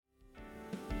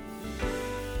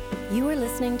You are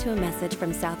listening to a message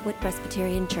from Southwood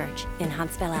Presbyterian Church in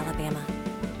Huntsville, Alabama.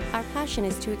 Our passion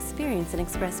is to experience and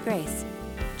express grace.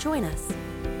 Join us.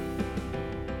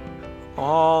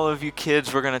 All of you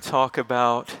kids, we're going to talk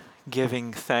about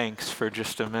giving thanks for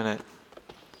just a minute.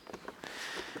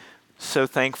 So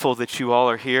thankful that you all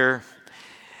are here.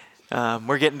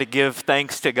 We're getting to give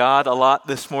thanks to God a lot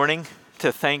this morning,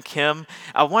 to thank Him.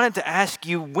 I wanted to ask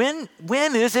you, when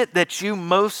is it that you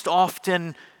most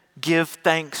often give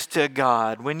thanks to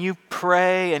God? When you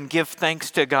pray and give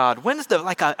thanks to God, when's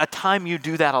a time you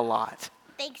do that a lot?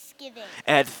 Thanksgiving.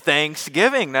 At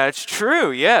Thanksgiving, that's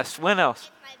true, yes. When else?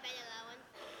 It's my bed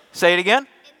allowance. Say it again.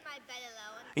 It's my bed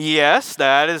allowance. Yes,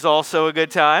 that is also a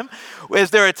good time. Is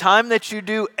there a time that you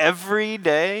do every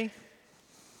day?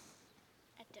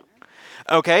 At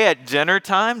dinner. Okay, at dinner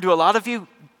time. Do a lot of you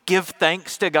give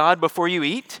thanks to God before you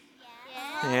eat?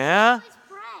 Yeah? Always pray.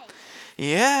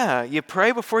 Yeah, you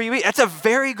pray before you eat. That's a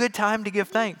very good time to give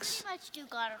thanks. Pretty much do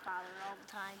God our Father all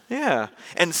the time. Yeah,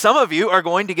 and some of you are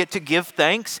going to get to give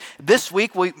thanks. This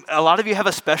week, a lot of you have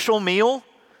a special meal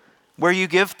where you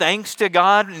give thanks to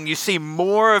God and you see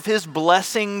more of His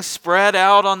blessings spread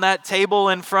out on that table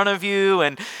in front of you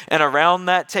and around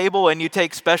that table, and you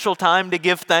take special time to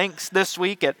give thanks this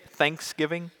week at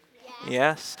Thanksgiving.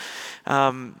 Yes.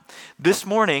 This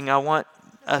morning, I want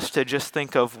us to just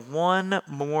think of one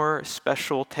more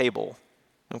special table,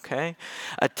 okay?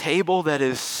 A table that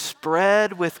is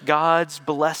spread with God's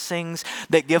blessings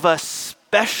that give us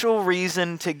special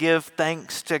reason to give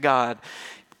thanks to God.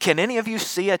 Can any of you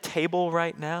see a table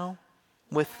right now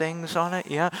with things on it?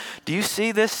 Yeah. Do you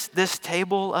see this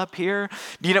table up here?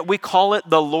 We call it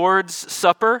the Lord's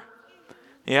Supper.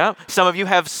 Yeah. Some of you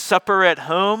have supper at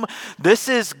home. This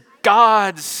is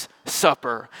God's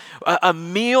supper, a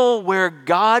meal where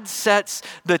God sets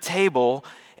the table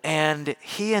and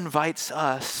He invites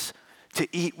us to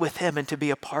eat with Him and to be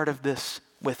a part of this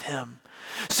with Him.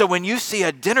 So when you see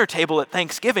a dinner table at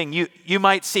Thanksgiving, you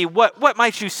might see, what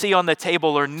might you see on the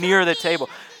table or near the table?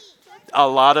 A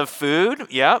lot of food,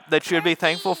 yeah, that you'd be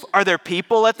thankful for. Are there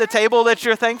people at the table that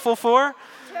you're thankful for?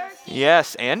 Turkey.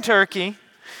 Yes, and turkey.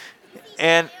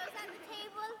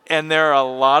 And there are a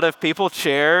lot of people,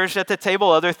 chairs at the table,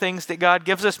 other things that God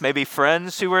gives us, maybe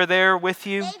friends who are there with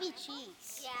you. Baby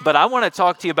cheese. But I want to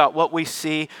talk to you about what we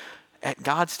see at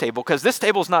God's table, because this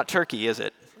table's not turkey, is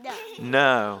it? No.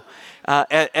 No.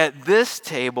 At this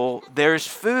table, there's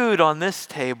food on this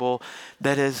table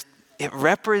it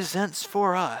represents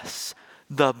for us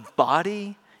the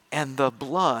body and the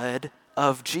blood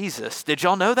of Jesus. Did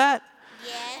y'all know that?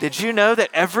 Yes. Did you know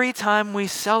that every time we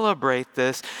celebrate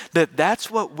this, that's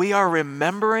what we are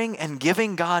remembering and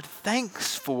giving God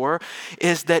thanks for,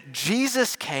 is that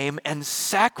Jesus came and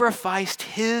sacrificed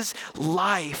His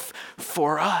life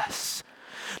for us.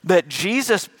 That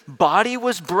Jesus' body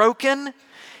was broken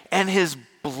and His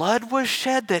blood was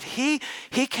shed, that he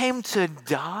came to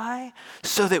die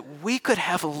so that we could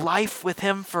have life with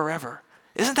Him forever.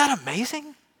 Isn't that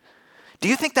amazing? Do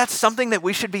you think that's something that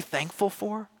we should be thankful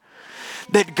for?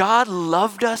 That God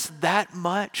loved us that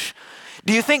much?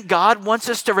 Do you think God wants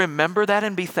us to remember that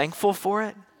and be thankful for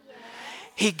it?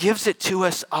 He gives it to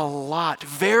us a lot,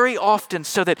 very often,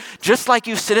 so that just like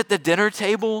you sit at the dinner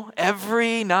table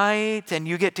every night and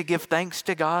you get to give thanks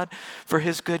to God for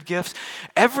His good gifts,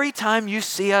 every time you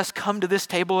see us come to this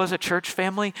table as a church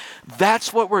family,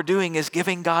 that's what we're doing, is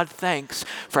giving God thanks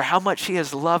for how much He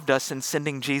has loved us in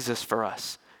sending Jesus for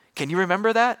us. Can you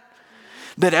remember that?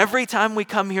 That every time we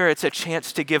come here, it's a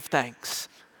chance to give thanks.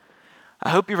 I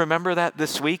hope you remember that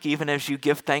this week, even as you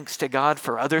give thanks to God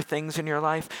for other things in your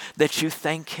life, that you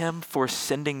thank Him for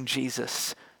sending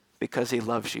Jesus because He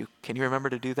loves you. Can you remember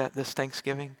to do that this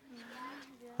Thanksgiving?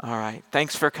 All right.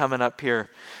 Thanks for coming up here.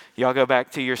 Y'all go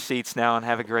back to your seats now and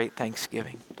have a great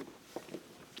Thanksgiving.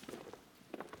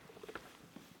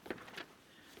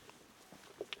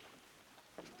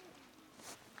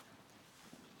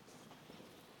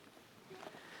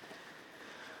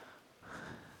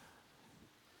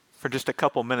 For just a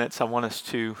couple minutes, I want us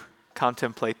to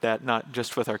contemplate that, not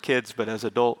just with our kids, but as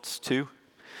adults too,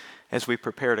 as we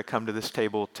prepare to come to this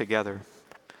table together.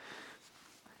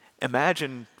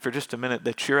 Imagine for just a minute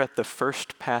that you're at the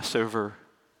first Passover,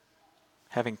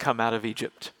 having come out of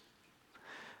Egypt.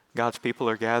 God's people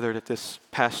are gathered at this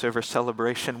Passover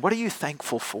celebration. What are you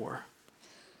thankful for?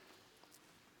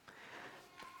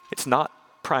 It's not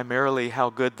primarily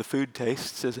how good the food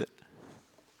tastes, is it?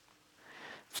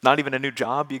 It's not even a new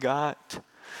job you got.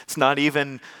 It's not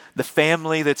even the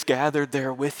family that's gathered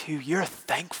there with you. You're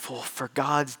thankful for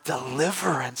God's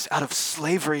deliverance out of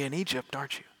slavery in Egypt,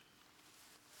 aren't you?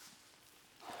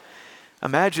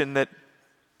 Imagine that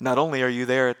Not only are you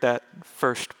there at that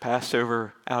first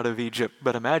Passover out of Egypt,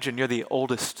 but imagine you're the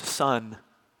oldest son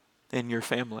in your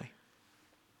family,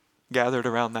 gathered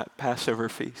around that Passover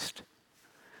feast.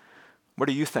 What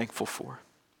are you thankful for?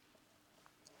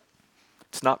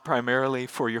 It's not primarily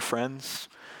for your friends,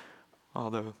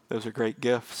 although those are great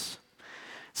gifts.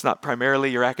 It's not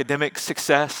primarily your academic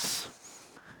success.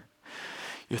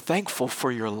 You're thankful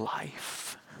for your life.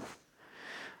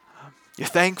 You're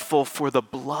thankful for the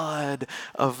blood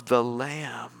of the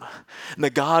Lamb, and the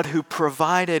God who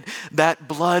provided that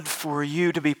blood for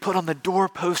you to be put on the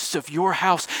doorposts of your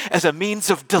house as a means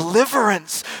of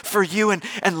deliverance for you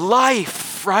and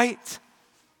life, right?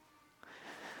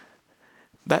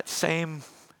 That same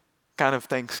kind of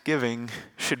thanksgiving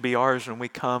should be ours when we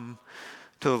come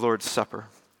to the Lord's Supper.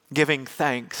 Giving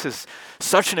thanks is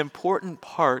such an important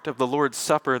part of the Lord's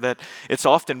Supper that it's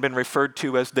often been referred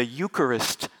to as the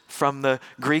Eucharist, from the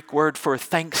Greek word for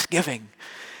thanksgiving.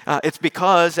 It's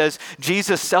because as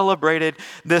Jesus celebrated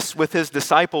this with his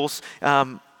disciples,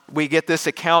 we get this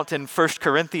account in 1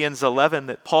 Corinthians 11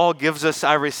 that Paul gives us,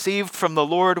 "I received from the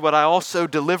Lord what I also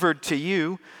delivered to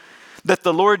you, that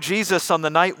the Lord Jesus on the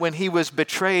night when he was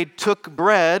betrayed took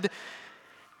bread,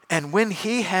 and when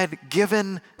he had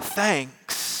given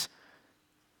thanks,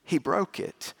 he broke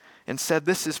it and said,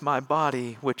 'This is my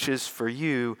body, which is for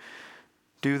you.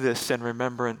 Do this in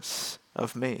remembrance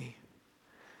of me.'"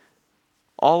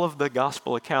 All of the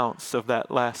gospel accounts of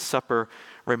that Last Supper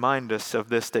remind us of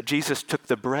this, that Jesus took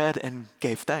the bread and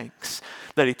gave thanks,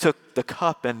 that he took the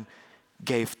cup and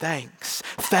gave thanks.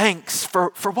 Thanks for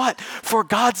what? For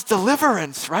God's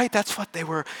deliverance, right? That's what they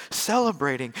were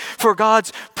celebrating. For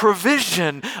God's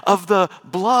provision of the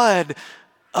blood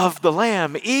of the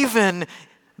Lamb, even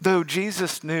though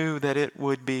Jesus knew that it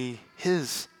would be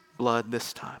his blood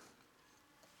this time.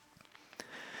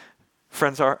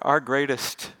 Friends, our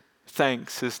greatest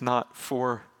thanks is not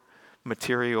for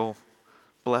material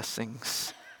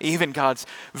blessings, even God's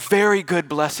very good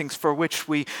blessings for which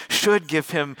we should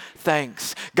give him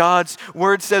thanks. God's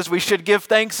word says we should give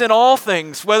thanks in all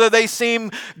things, whether they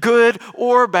seem good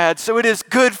or bad. So it is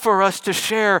good for us to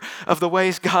share of the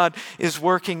ways God is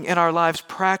working in our lives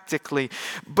practically.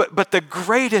 But the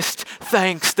greatest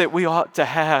thanks that we ought to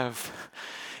have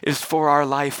is for our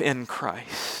life in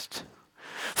Christ.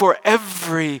 For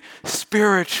every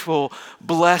spiritual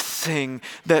blessing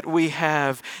that we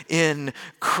have in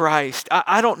Christ.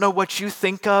 I don't know what you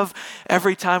think of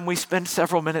every time we spend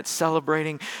several minutes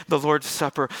celebrating the Lord's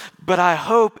Supper, but I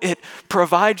hope it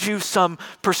provides you some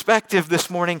perspective this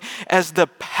morning, as the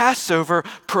Passover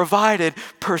provided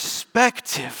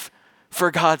perspective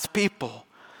for God's people.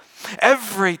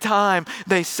 Every time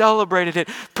they celebrated it,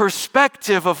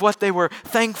 perspective of what they were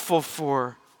thankful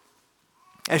for.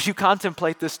 As you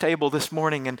contemplate this table this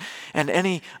morning and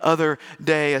any other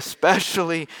day,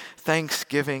 especially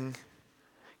Thanksgiving,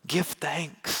 give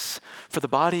thanks for the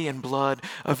body and blood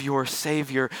of your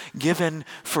Savior given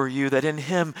for you, that in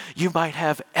him you might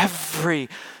have every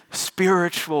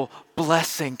spiritual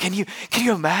blessing. Can you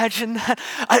imagine that?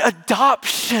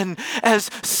 Adoption as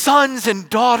sons and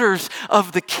daughters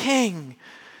of the King.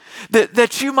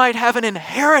 That you might have an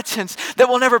inheritance that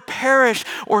will never perish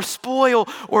or spoil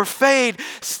or fade,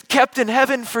 kept in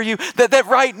heaven for you. That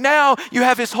right now you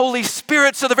have his Holy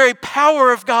Spirit, so the very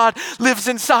power of God lives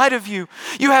inside of you.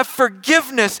 You have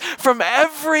forgiveness from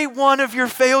every one of your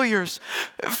failures.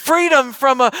 Freedom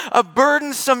from a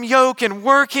burdensome yoke and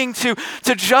working to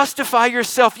justify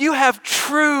yourself. You have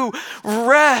true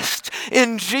rest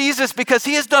in Jesus because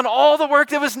he has done all the work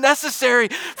that was necessary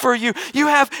for you. You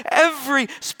have every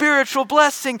spiritual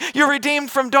blessing. You're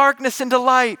redeemed from darkness into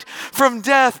light, from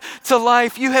death to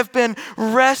life. You have been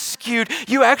rescued.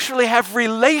 You actually have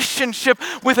relationship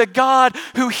with a God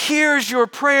who hears your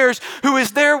prayers, who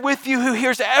is there with you, who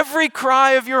hears every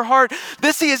cry of your heart.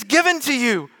 This he has given to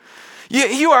you.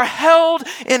 You are held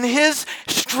in his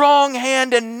strong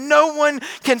hand, and no one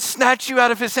can snatch you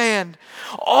out of his hand.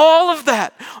 All of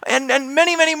that and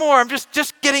many, many more. I'm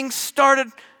just getting started.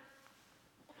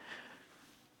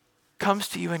 Comes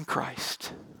to you in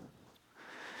Christ.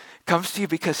 Comes to you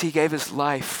because he gave his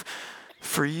life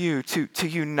for you to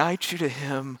unite you to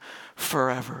him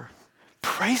forever.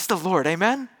 Praise the Lord,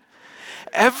 amen?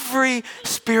 Every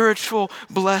spiritual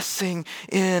blessing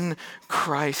in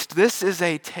Christ. This is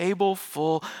a table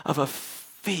full of a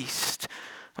feast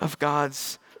of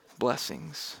God's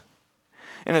blessings.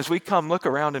 And as we come, look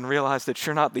around and realize that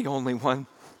you're not the only one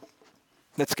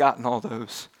that's gotten all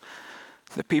those.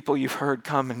 The people you've heard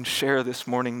come and share this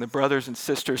morning, the brothers and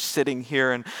sisters sitting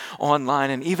here and online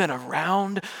and even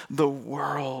around the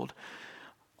world,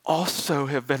 also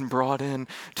have been brought in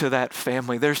to that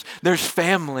family. There's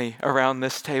family around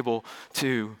this table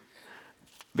too,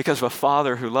 because of a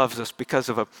father who loves us, because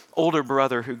of an older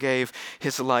brother who gave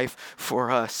his life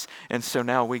for us. And so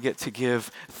now we get to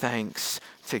give thanks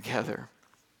together.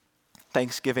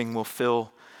 Thanksgiving will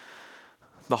fill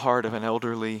the heart of an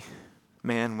elderly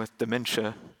man with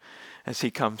dementia as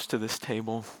he comes to this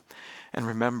table and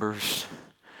remembers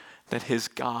that his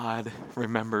God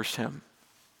remembers him.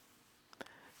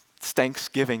 It's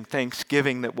Thanksgiving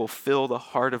that will fill the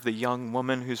heart of the young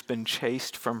woman who's been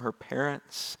chased from her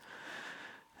parents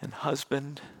and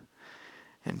husband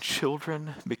and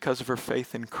children because of her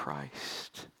faith in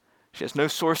Christ. She has no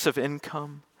source of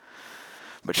income,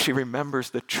 but she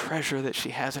remembers the treasure that she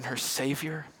has in her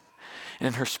Savior and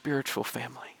in her spiritual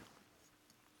family.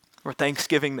 Or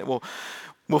Thanksgiving that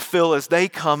will fill, as they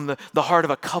come, the heart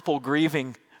of a couple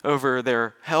grieving over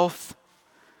their health,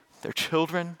 their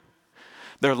children,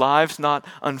 their lives not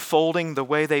unfolding the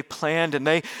way they planned. And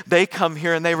they come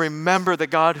here and they remember the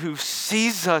God who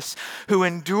sees us, who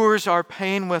endures our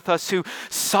pain with us, who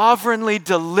sovereignly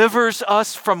delivers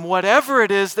us from whatever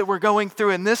it is that we're going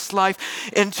through in this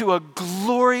life into a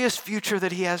glorious future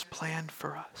that he has planned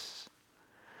for us.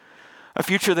 A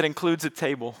future that includes a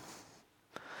table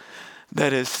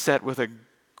that is set with a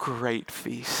great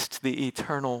feast, the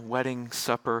eternal wedding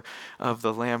supper of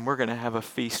the Lamb. We're going to have a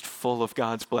feast full of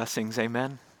God's blessings.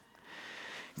 Amen.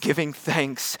 Giving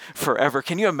thanks forever.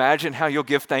 Can you imagine how you'll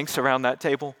give thanks around that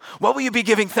table? What will you be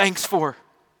giving thanks for?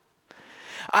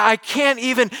 I can't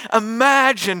even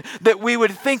imagine that we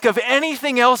would think of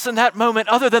anything else in that moment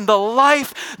other than the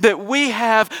life that we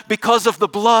have because of the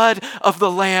blood of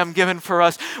the Lamb given for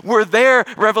us. We're there,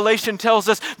 Revelation tells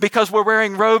us, because we're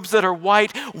wearing robes that are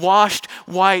white, washed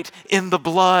white in the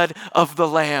blood of the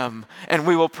Lamb. And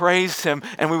we will praise him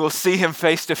and we will see him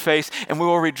face to face and we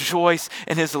will rejoice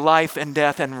in his life and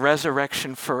death and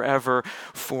resurrection forever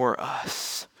for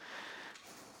us.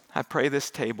 I pray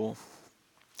this table,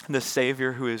 the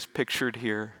Savior who is pictured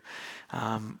here,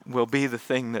 will be the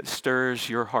thing that stirs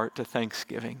your heart to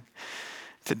thanksgiving.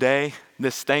 Today,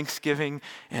 this Thanksgiving,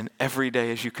 and every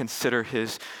day as you consider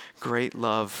his great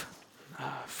love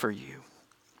for you.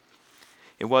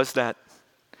 It was that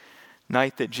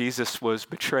night that Jesus was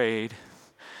betrayed,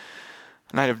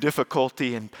 a night of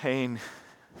difficulty and pain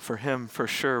for him for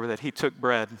sure, that he took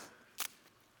bread and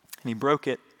he broke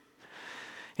it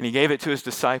and he gave it to his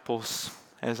disciples.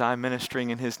 As I'm ministering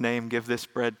in his name, give this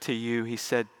bread to you. He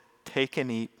said, take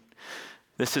and eat.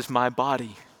 This is my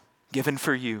body given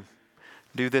for you.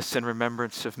 Do this in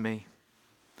remembrance of me.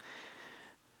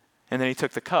 And then he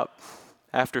took the cup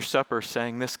after supper,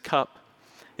 saying, this cup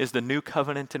is the new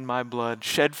covenant in my blood,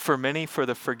 shed for many for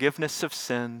the forgiveness of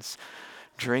sins.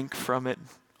 Drink from it,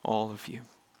 all of you.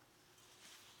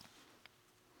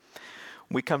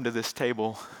 We come to this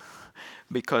table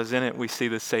because in it we see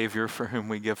the Savior for whom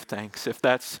we give thanks. If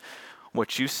that's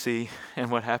what you see and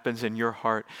what happens in your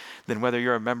heart, then whether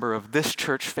you're a member of this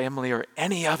church family or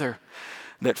any other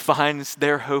that finds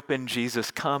their hope in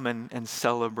Jesus, come and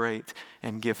celebrate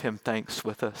and give him thanks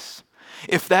with us.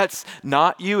 If that's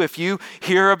not you, if you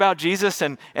hear about Jesus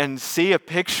and see a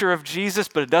picture of Jesus,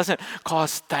 but it doesn't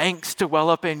cause thanks to well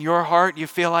up in your heart, you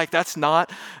feel like that's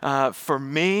not for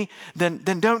me, then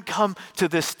don't come to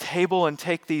this table and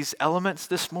take these elements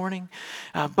this morning.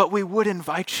 But we would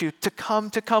invite you to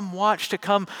come watch, to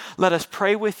come let us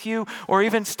pray with you, or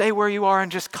even stay where you are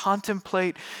and just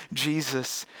contemplate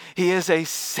Jesus. He is a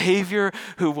Savior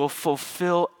who will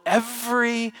fulfill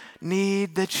every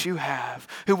need that you have,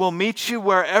 who will meet you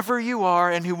wherever you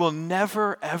are, and who will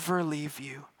never, ever leave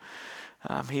you.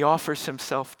 He offers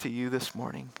himself to you this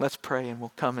morning. Let's pray and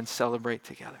we'll come and celebrate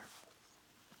together.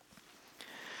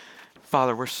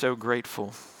 Father, we're so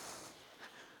grateful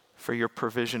for your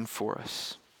provision for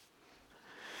us,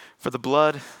 for the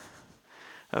blood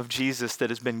of Jesus that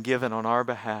has been given on our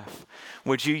behalf.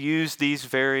 Would you use these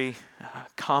very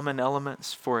common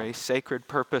elements for a sacred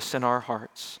purpose in our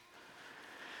hearts,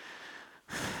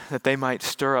 that they might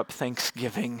stir up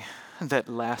thanksgiving that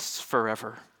lasts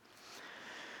forever.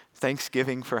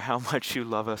 Thanksgiving for how much you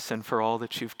love us and for all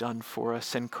that you've done for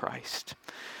us in Christ.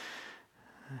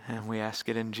 And we ask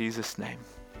it in Jesus' name.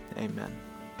 Amen.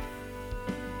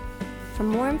 For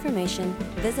more information,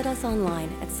 visit us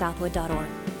online at southwood.org.